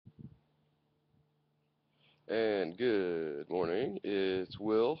And good morning. It's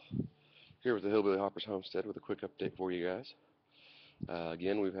Will here with the Hillbilly Hoppers homestead with a quick update for you guys.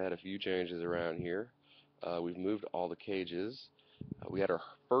 Again, we've had a few changes around here. We've moved all the cages. We had our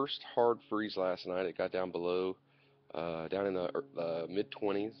first hard freeze last night. It got down below, down in the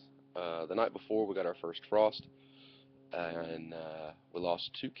mid-20s. The night before, we got our first frost, and we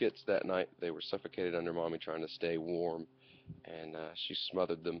lost two kits that night. They were suffocated under Mommy trying to stay warm, and she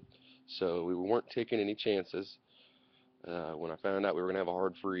smothered them. So we weren't taking any chances. When I found out we were going to have a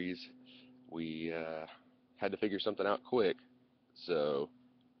hard freeze, we had to figure something out quick. So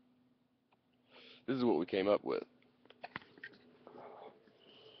this is what we came up with.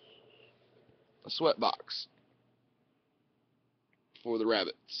 A sweat box for the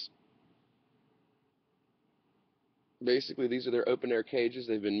rabbits. Basically, these are their open air cages.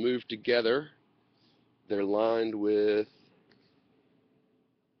 They've been moved together. They're lined with,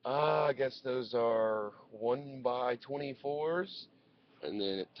 I guess those are 1x24s, and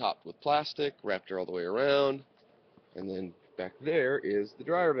then it topped with plastic, wrapped her all the way around, and then back there is the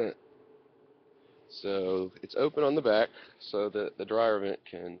dryer vent. So it's open on the back so that the dryer vent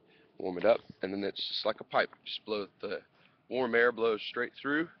can warm it up, and then it's just like a pipe. Just blow the warm air blows straight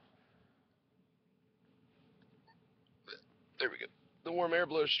through. There we go. The warm air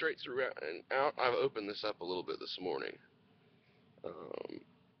blows straight through and out. I've opened this up a little bit this morning,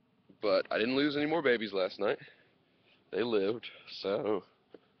 but I didn't lose any more babies last night. They lived, so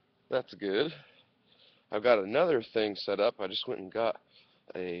that's good. I've got another thing set up. I just went and got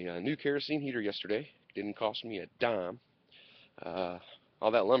a new kerosene heater yesterday. It didn't cost me a dime.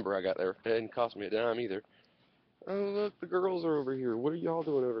 All that lumber I got there, it didn't cost me a dime either. Oh, look, the girls are over here. What are y'all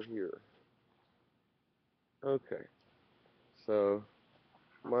doing over here? Okay, so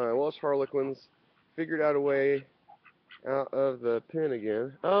my Welsh Harlequins figured out a way out of the pen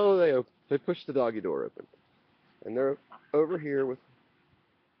again. Oh, they pushed the doggy door open, and they're over here with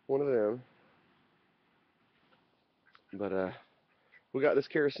one of them. But we got this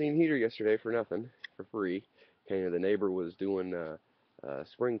kerosene heater yesterday for nothing, for free. Okay, the neighbor was doing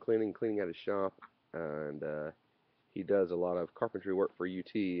spring cleaning out his shop, and he does a lot of carpentry work for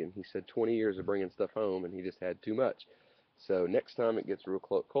UT, and he said 20 years of bringing stuff home, and he just had too much. So next time it gets real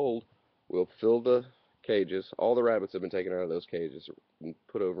cold, we'll fill the cages. All the rabbits have been taken out of those cages and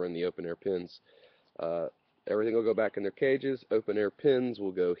put over in the open air pens. Uh, Everything will go back in their cages. Open air pens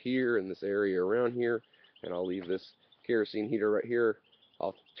will go here in this area around here, and I'll leave this kerosene heater right here.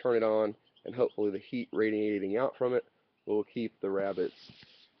 I'll turn it on, and hopefully the heat radiating out from it will keep the rabbits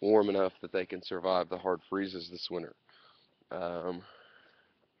warm enough that they can survive the hard freezes this winter. Where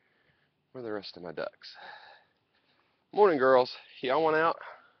are the rest of my ducks? Morning, girls. Y'all want out?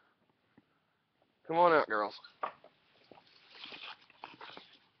 Come on out, girls.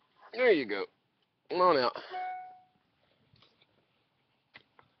 There you go. Come on out.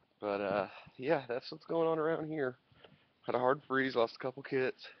 But, yeah, that's what's going on around here. Had a hard freeze, lost a couple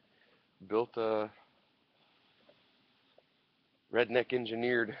kits, built a redneck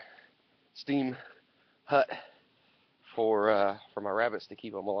engineered steam hut for my rabbits to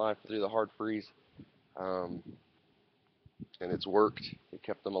keep them alive through the hard freeze. And it's worked. It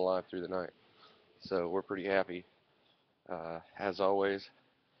kept them alive through the night. So we're pretty happy. As always,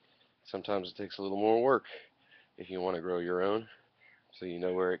 sometimes it takes a little more work if you want to grow your own, so you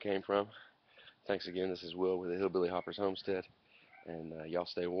know where it came from. Thanks again. This is Will with the Hillbilly Hoppers Homestead, and y'all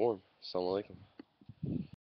stay warm. Assalamu alaikum.